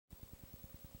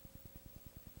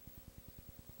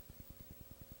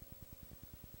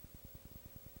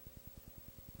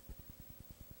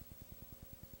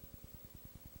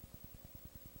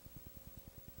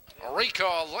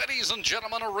Recall, ladies and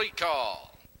gentlemen, a recall.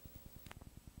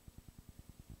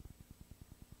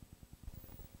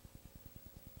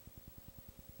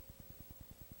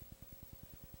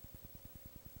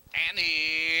 And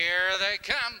here they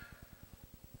come.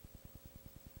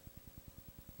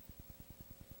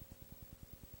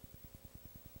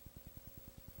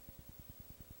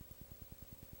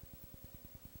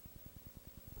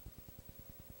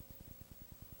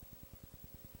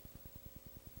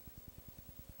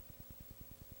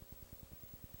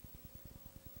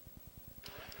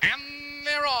 And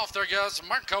they're off. There goes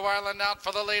Marco Island out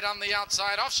for the lead on the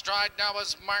outside. Off stride now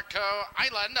is Marco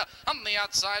Island. On the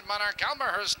outside, Monarch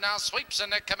ALMAHURST now sweeps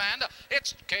into command.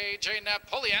 It's KJ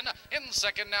Napoleon. In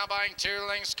second now by 2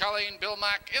 lengths. Colleen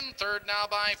Bilmack in third now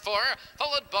by 4.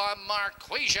 Followed by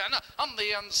Marquesian. On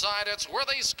the inside, it's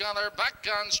Worthy Scholar. Back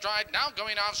on stride. Now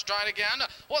going off stride again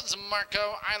was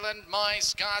Marco Island. My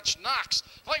Scotch Knox.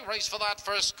 Play race for that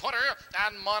first quarter.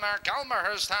 And Monarch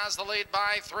ALMAHURST has the lead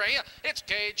by 3. It's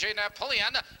KJ Napoleon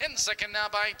in second now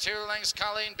by 2 lengths.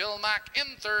 Colleen Bilmack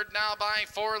in third now by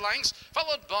 4 lengths,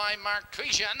 followed by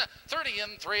Marquesian. 30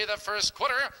 and 3 the first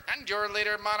quarter, and your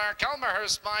leader Monarch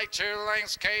ALMAHURST by 2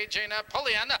 lengths. KJ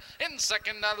Napoleon in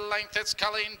second length. It's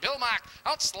Colleen Bilmack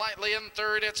out slightly in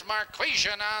third. It's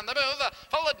Marquesian on the move,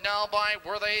 followed now by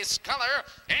Worthy Scholar.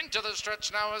 Into the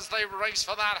stretch now as they race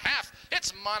for that half.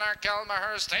 It's Monarch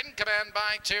ALMAHURST in command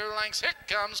by 2 lengths. Here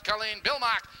comes Colleen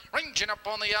Bilmack ranging up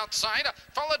on the outside,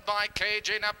 followed by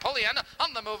KJ Napoleon.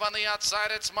 On the move on the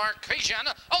outside, it's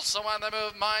Marquesian. Also on the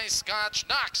move, My Scotch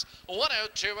Knox.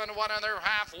 102 and 1 and they're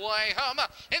halfway home.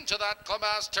 Into that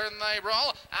clubhouse turn they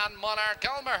roll, and Monarch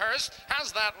ALMAHURST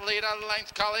has that lead a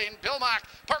length. Colleen Bilmack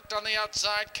parked on the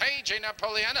outside. KJ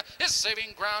Napoleon is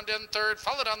saving ground in third,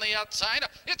 followed on the outside.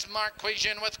 It's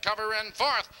Marquesian with cover in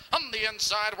fourth. On the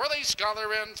inside, Worthy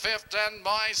Scholar in fifth, and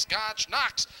My Scotch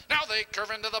Knox. Now they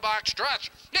curve into the box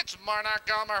stretch. It's Monarch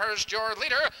ALMAHURST, your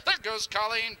leader. There goes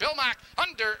Colleen Bilmack,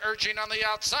 under urging on the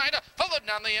outside, followed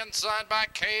on the inside by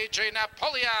KJ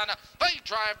Napoleon. They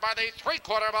drive by the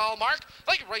 3/4 mile mark.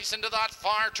 They race into that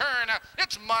far turn.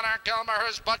 It's Monarch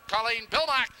ALMAHURST, but Colleen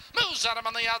Bilmack moves at him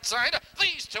on the outside.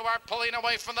 These two are pulling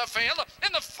away from the field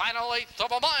in the final 1/8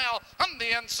 of a mile. On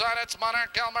the inside, it's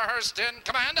Monarch ALMAHURST in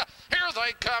command. Here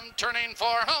they come, turning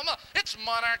for home. It's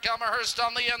Monarch ALMAHURST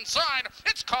on the inside.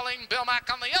 It's Colleen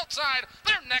Bilmack on the outside.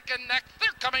 They're neck and neck.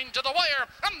 They're coming to the wire.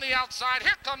 On the outside,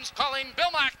 here comes Colleen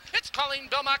Bilmack. It's Colleen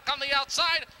Bilmack on the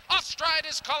outside. Off stride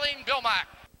is Colleen Bilmack.